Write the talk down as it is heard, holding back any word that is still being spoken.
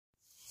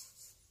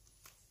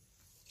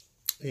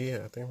Yeah,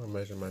 I think I'm gonna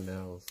measure my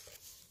nails.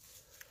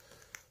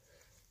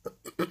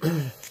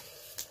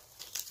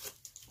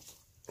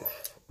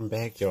 I'm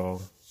back, y'all.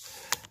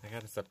 I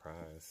got a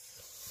surprise.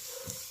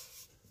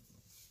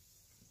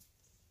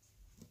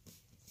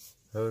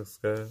 That looks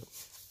good.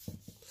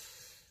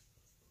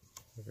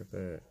 Look at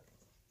that.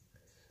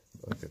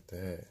 Look at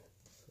that.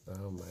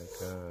 Oh my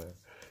god.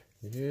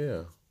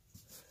 Yeah.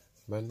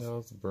 My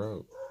nails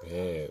broke.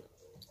 Bad.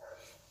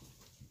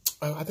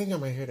 Oh, I think I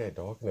might hear that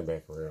dog in the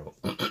background.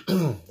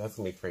 That's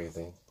gonna be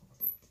crazy.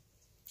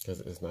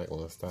 Because it's not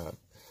gonna stop.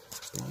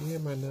 But yeah,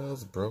 my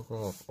nails broke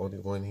off. Only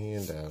one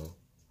hand though.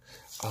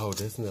 Oh,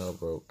 this nail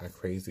broke. I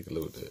crazy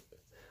glued it.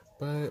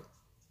 But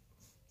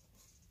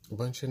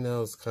once your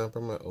nail is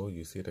compromised, oh,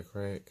 you see the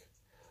crack?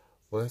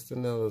 Once the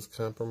nail is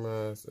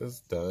compromised, it's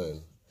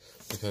done.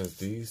 Because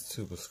these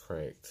two was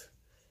cracked.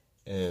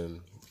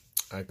 And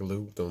I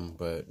glued them,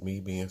 but me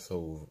being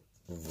so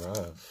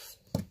rough,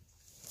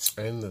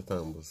 and the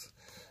thumb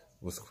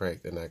was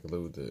cracked and I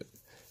glued it.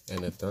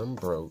 And the thumb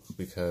broke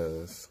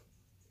because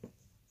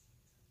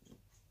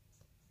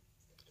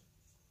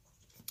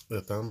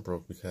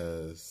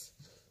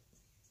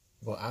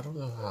well, I don't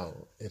know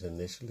how it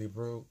initially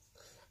broke.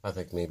 I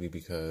think maybe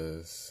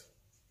because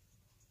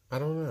I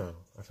don't know.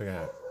 I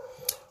forgot.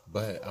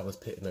 But I was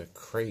putting a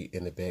crate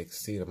in the back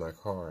seat of my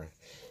car.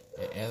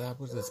 And as I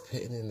was just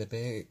putting in the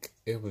bag,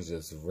 it was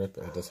just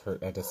ripping. I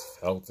just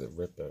felt it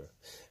ripping.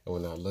 And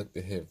when I looked,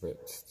 it had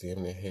ripped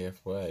damn near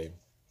halfway.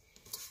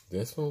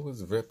 This one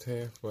was ripped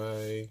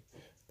halfway.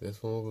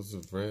 This one was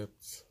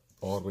ripped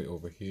all the way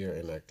over here,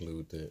 and I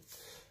glued it.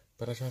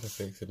 But I tried to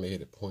fix it,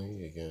 made it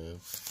pointy again.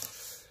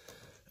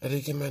 I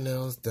did get my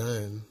nails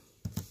done.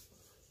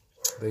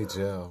 They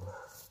gel.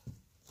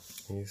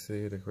 Can you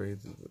see the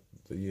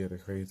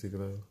crazy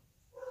glow?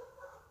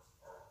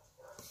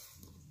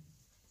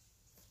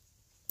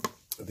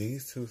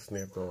 These two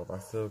snapped off. I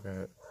still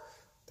got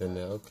the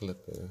nail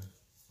clipping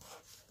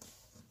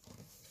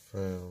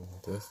from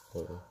this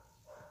one.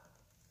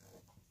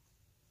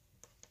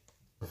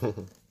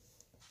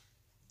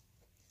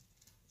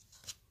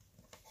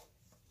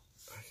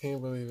 I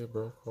can't believe it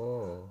broke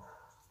off.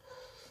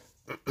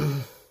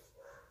 I'm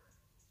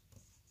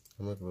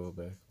gonna go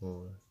back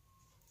more.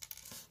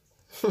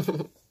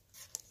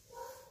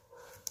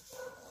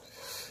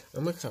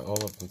 I'm gonna cut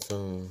all of them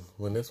soon.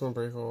 When this one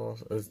break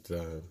off, it's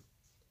done.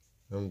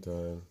 I'm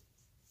done.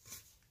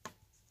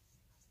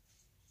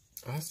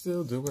 I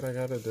still do what I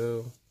gotta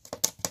do.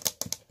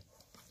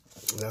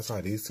 That's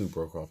why these two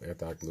broke off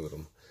after I glued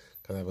them.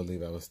 Because I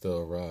believe I was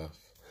still rough.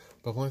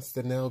 But once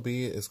the nail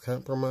bed is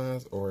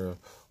compromised, or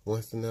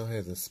once the nail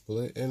has a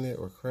split in it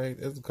or cracked,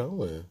 it's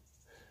going.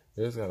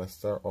 You just gotta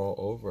start all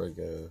over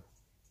again.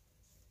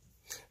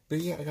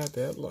 But yeah, I got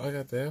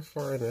that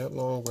far and that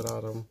long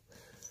without them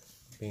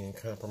being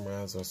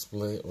compromised or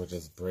split or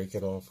just break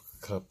it off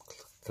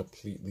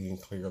completely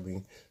and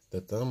clearly.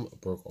 The thumb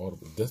broke all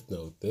of this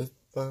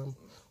thumb,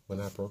 when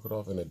I broke it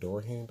off in the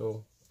door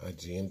handle, I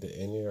jammed it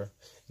in there.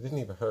 It didn't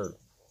even hurt.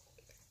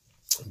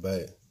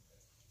 But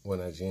when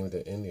I jammed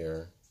it in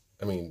there,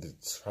 to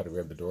try to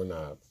grab the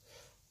doorknob,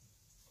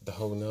 the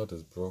whole nail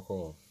just broke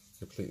off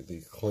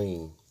completely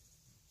clean.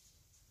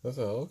 I was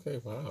like, okay,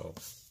 wow.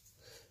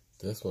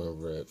 This one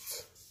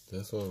ripped.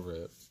 This one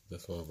ripped.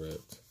 This one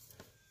ripped.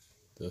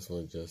 This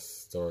one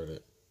just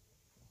started.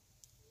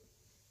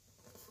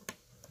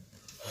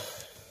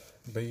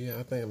 But yeah,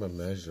 I think I'm going to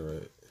measure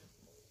it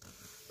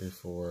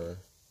before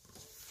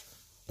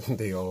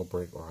they all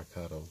break or I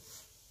cut them.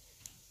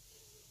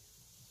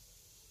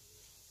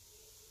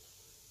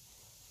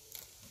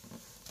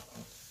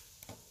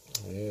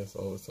 Yeah, it's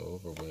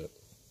over with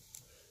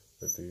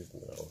these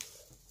nails.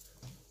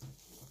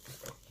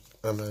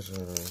 I'm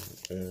measuring,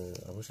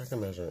 I wish I could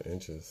measure in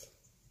inches.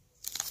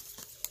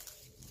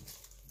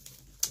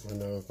 My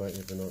nails not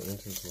even no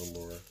inches no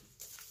more.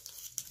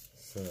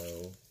 So,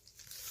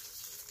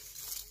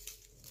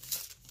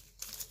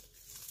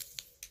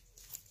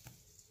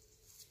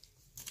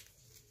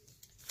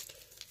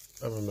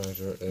 I'm gonna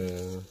measure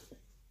in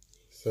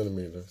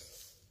centimeters.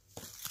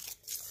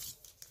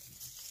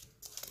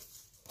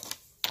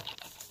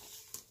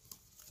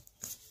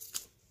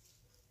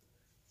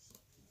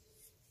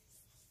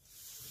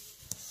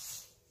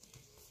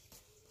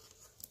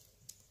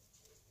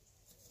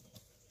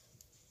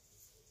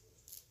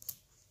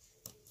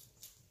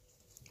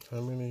 How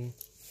many?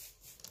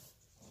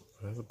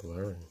 That's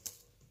blurry.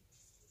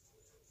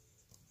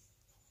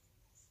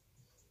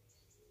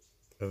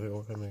 Is it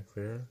gonna come in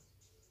clear?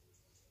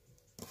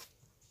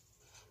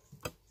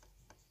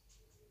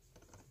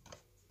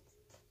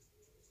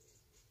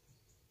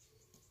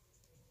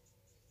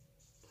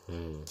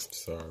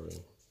 Sorry.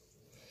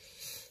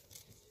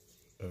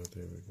 Oh,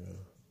 there we go.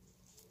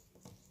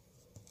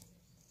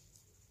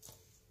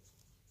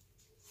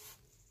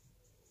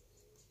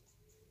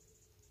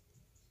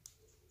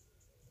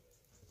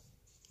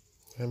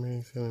 How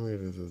many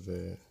centimeters is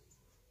that?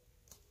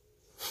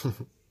 I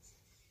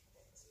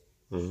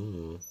don't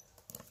know.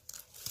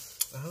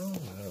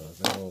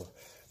 No,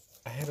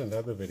 I had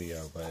another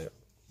video, but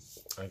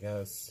I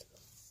guess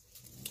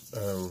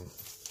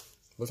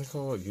what's it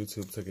called?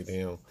 YouTube took it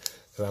down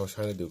because I was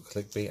trying to do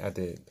clickbait. I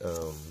did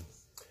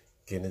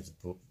Guinness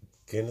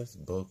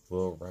Book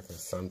World Record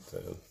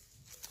something,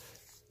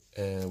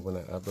 and when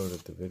I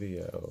uploaded the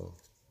video,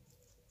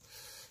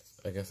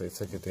 I guess they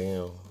took it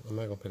down. I'm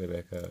not gonna put it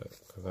back up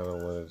because I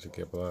don't want it to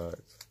get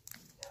blocked.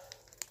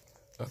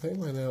 I think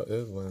my nail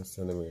is 1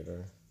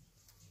 centimeter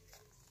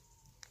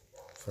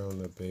from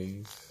the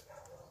base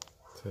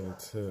to the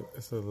tip.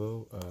 It's a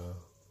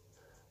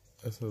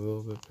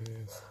little bit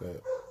past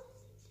that.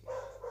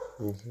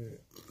 Let me see.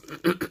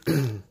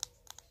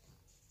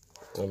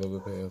 A little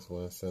bit past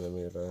 1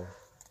 centimeter.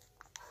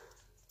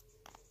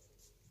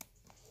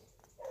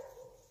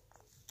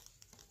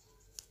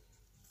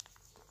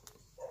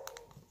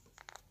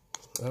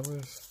 I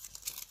wish.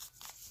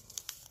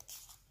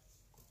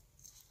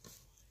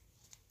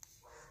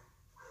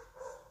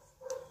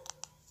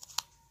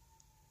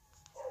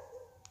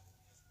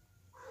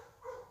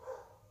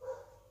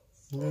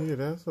 Yeah,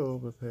 that's a little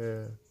bit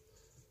past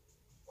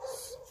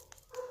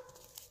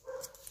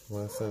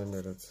 1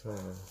 centimeter too.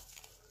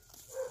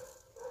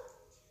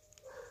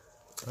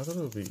 I thought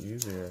it would be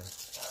easier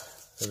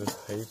for this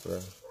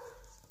paper.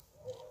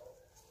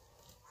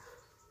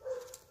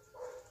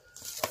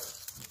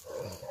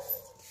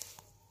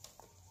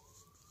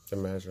 To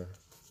measure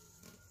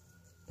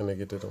and to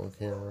get it on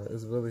camera.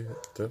 It's really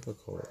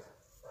difficult.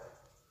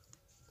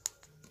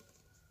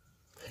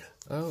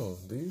 Oh,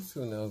 these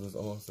two nails is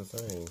almost the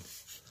same.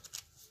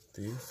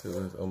 These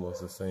two is almost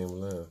the same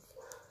length.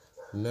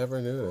 Never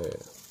knew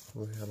that.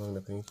 Look how long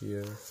the pinky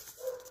is.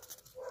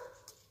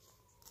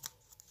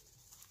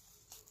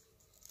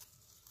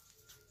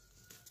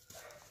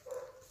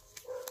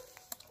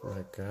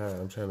 My God,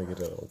 I'm trying to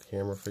get it on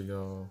camera for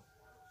y'all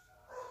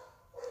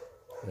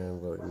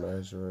and really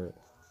measure it.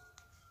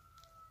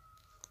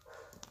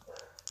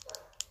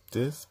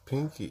 This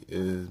pinky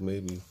is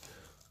maybe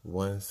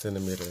 1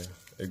 centimeter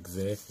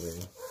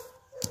exactly.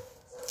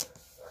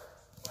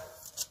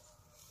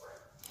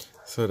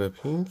 So the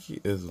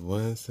pinky is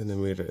 1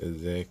 centimeter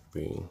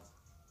exactly.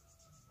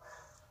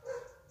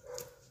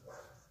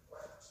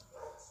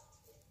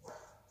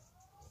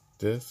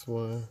 This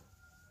one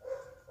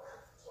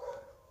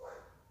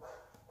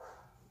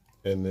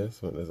and this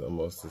one is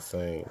almost the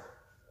same.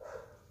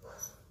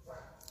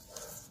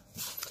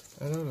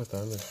 I know the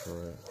thumb is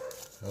short.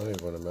 I don't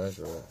even want to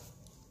measure it.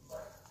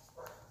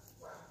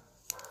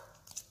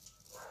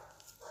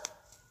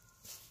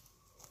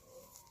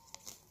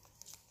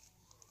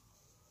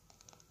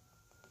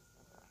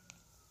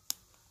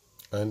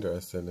 Under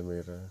a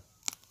centimeter.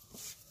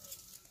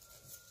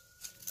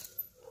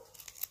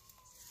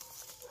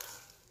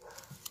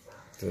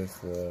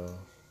 This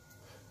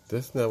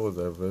nail was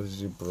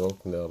originally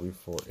broke nail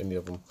before any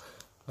of them.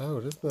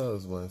 Oh, this nail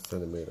is 1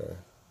 centimeter.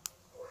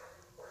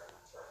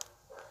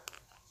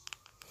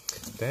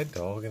 That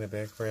dog in the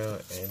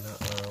background and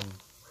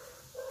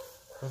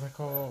what's that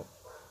called?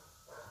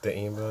 The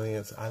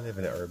ambulance. I live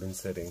in an urban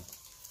setting.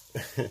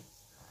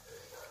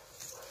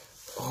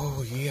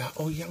 Oh yeah,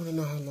 I want to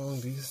know how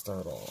long these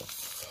start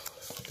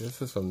off. This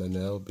is from the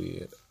nail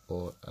bed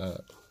on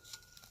up.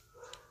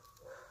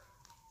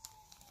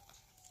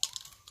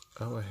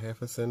 Oh, a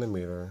 1/2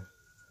 centimeter.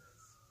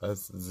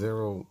 That's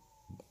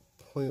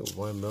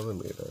 0.1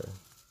 millimeter.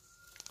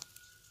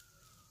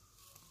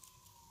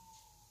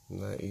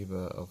 Not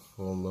even a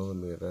full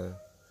millimeter.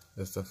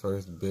 It's the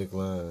first big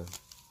line.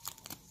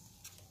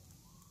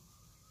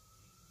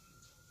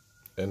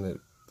 And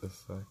the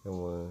second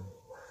one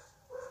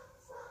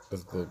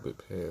is a little bit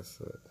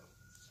past it.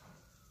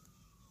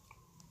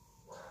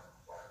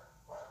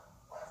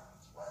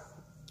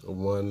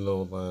 One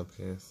little line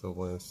past the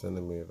 1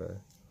 centimeter.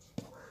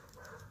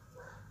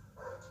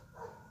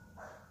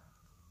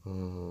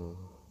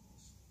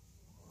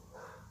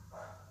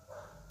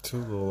 Two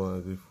little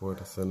lines before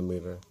the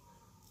centimeter.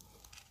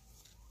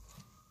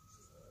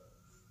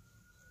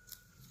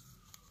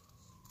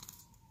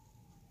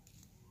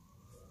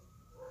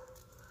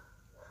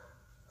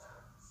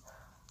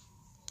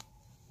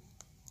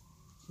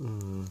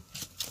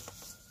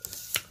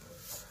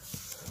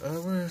 I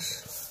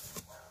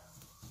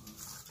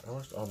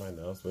wish all my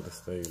nails would have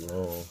stayed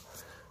long,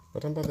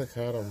 but I'm about to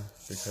cut them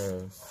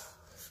because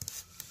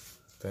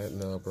that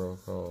nail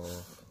broke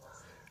off,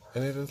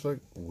 and it just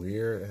looked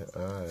weird and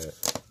odd.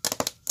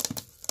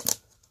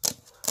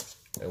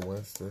 And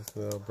once this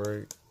nail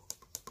break,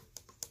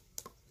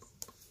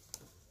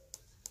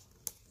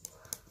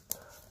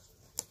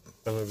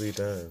 I'm gonna be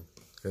done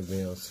because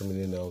now so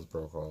many nails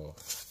broke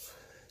off,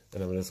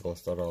 and I'm just gonna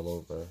start all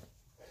over.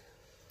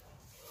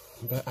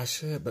 But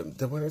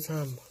the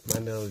wintertime, my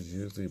nails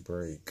usually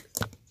break.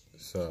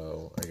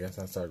 So, I guess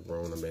I start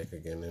growing them back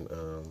again in,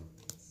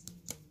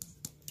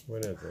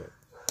 when is it?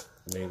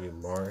 Maybe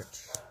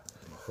March,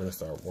 when it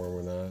start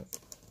warming up.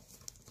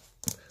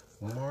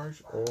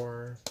 March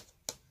or,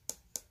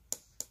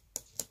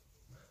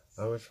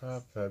 I would try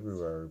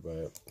February,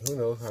 but who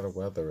knows how the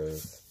weather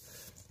is.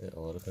 It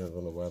all depends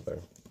on the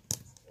weather.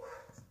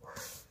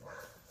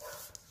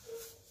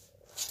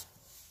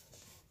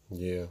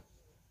 Yeah.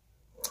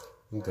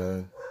 I'm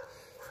done.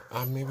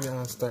 Maybe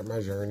I'll start my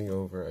journey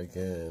over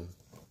again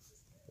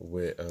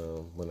with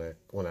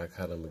when I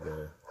cut them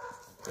again,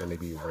 and they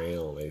be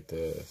round like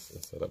this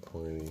instead of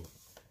pointy.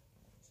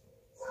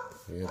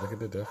 Yeah, look at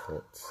the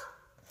difference.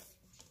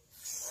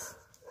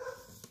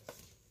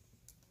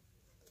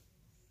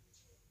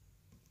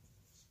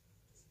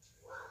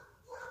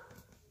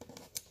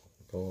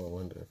 Oh, I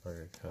wonder if I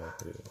could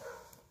copy it.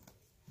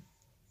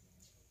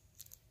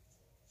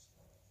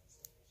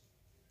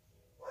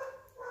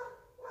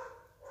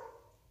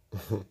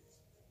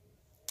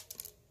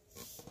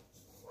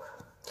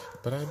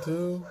 But I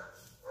do.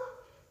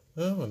 I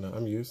don't know.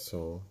 I'm used to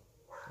them.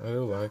 I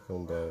do like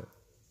them, but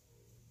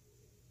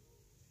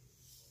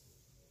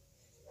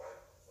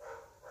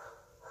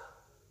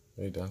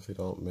they definitely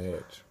don't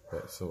match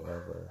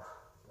whatsoever.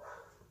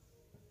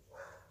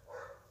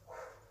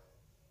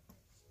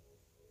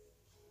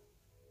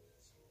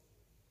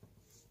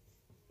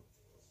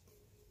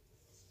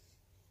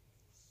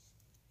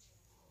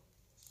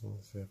 Let me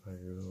see if I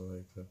can do it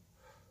like that.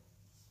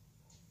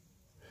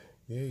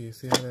 Yeah, you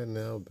see how that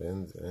nail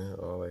bends in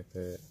all like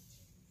that?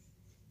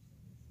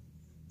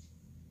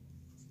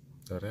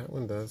 Oh, that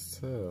one does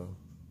too.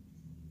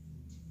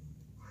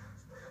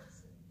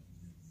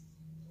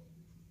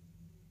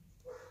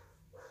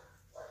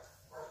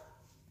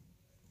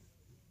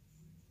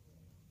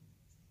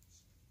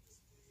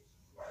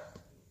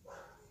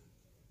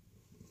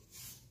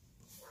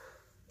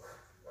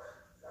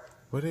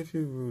 What if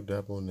you grew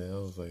double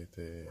nails like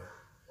that?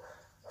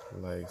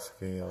 Like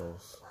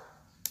scales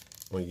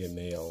on your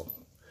nail.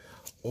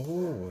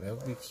 Oh, that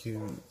would be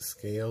cute.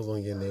 Scales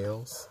on your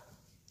nails.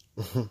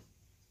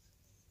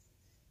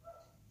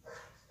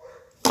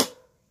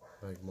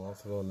 Like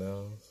multiple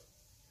nails.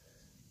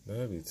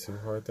 That'd be too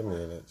hard to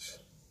manage.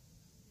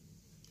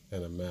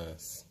 And a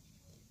mess.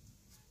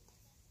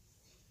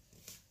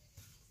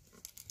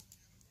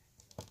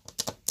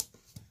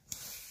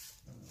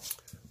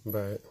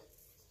 But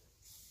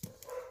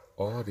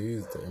all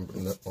these,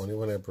 the only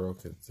one that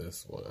broke is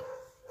this one.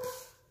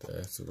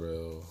 That's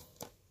real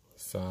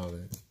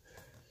solid.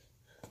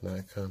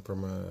 Not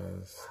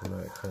compromised.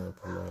 Not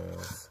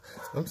compromised.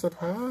 I'm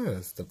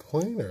surprised. The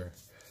pointer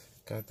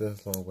got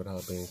this long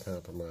without being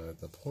compromised.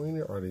 The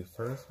pointer are the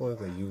first ones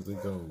that usually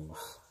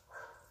goes,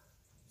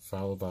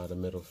 followed by the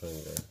middle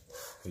finger.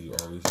 You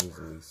always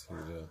using these two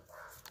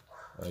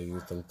though. I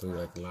use them through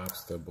like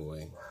Lobster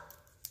Boy.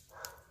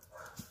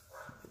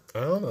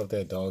 I don't know if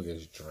that dog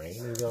is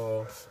draining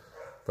y'all,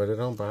 but it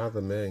don't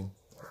bother me.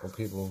 Or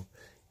people,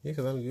 yeah,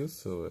 because I'm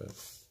used to it.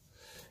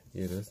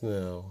 Yeah, this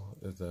nail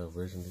is the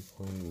originally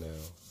pointy nail.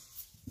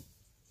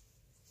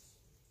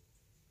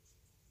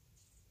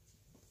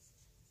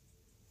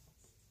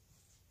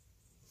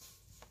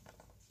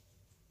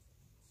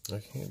 I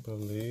can't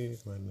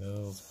believe my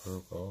nails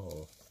broke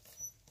off.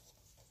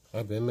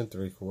 I've been in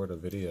 3/4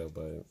 video,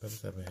 but I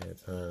just haven't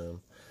had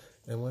time.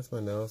 And once my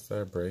nails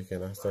started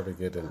breaking, I started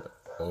getting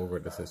over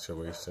the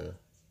situation.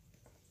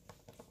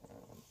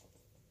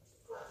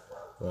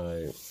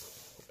 Like,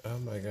 oh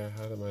my god,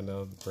 how did my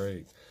nails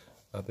break?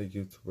 Other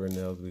YouTuber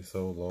nails be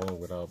so long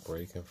without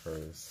breaking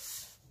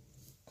first.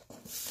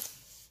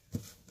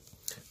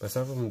 But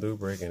some of them do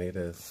break and they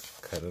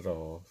just cut it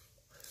off.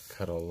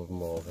 Cut all of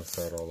them off and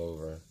start all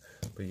over.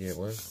 But yeah,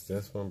 once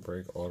this one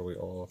break all the way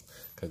off,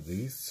 because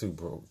these two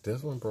broke.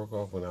 This one broke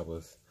off when I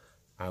was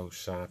out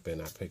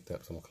shopping. I picked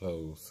up some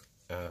clothes.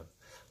 I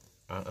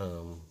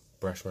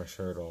brushed my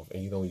shirt off.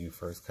 And you know when you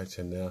first cut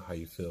your nail, how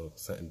you feel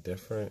something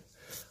different?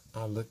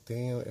 I looked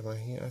down at my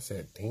hand. I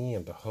said,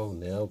 damn, the whole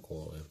nail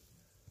gone.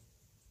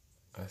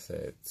 I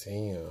said,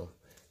 damn.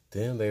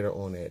 Then later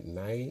on at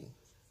night,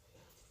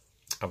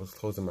 I was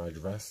closing my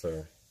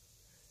dresser.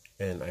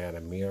 And I had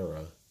a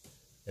mirror.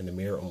 And the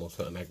mirror almost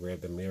fell. And I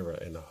grabbed the mirror.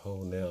 And the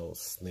whole nail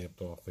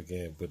snapped off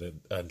again with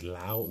a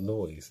loud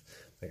noise.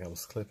 Like I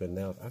was clipping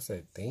nails. I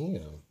said,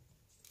 damn.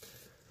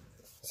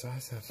 So I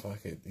said,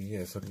 fuck it.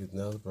 Yeah, so these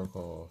nails broke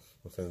off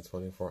within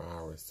 24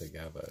 hours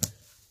together.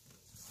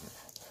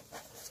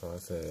 So I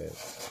said,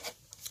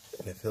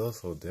 it feels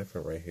so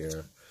different right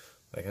here.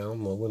 Like, I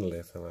don't know when the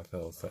last time I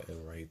felt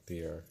something right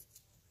there.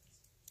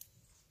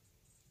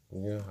 You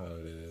know how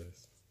it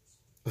is.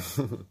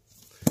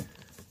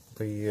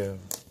 But yeah,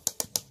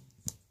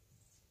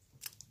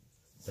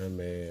 I'm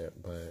mad,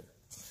 but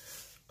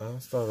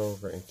I'll start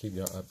over and keep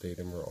y'all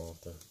updated more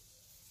often.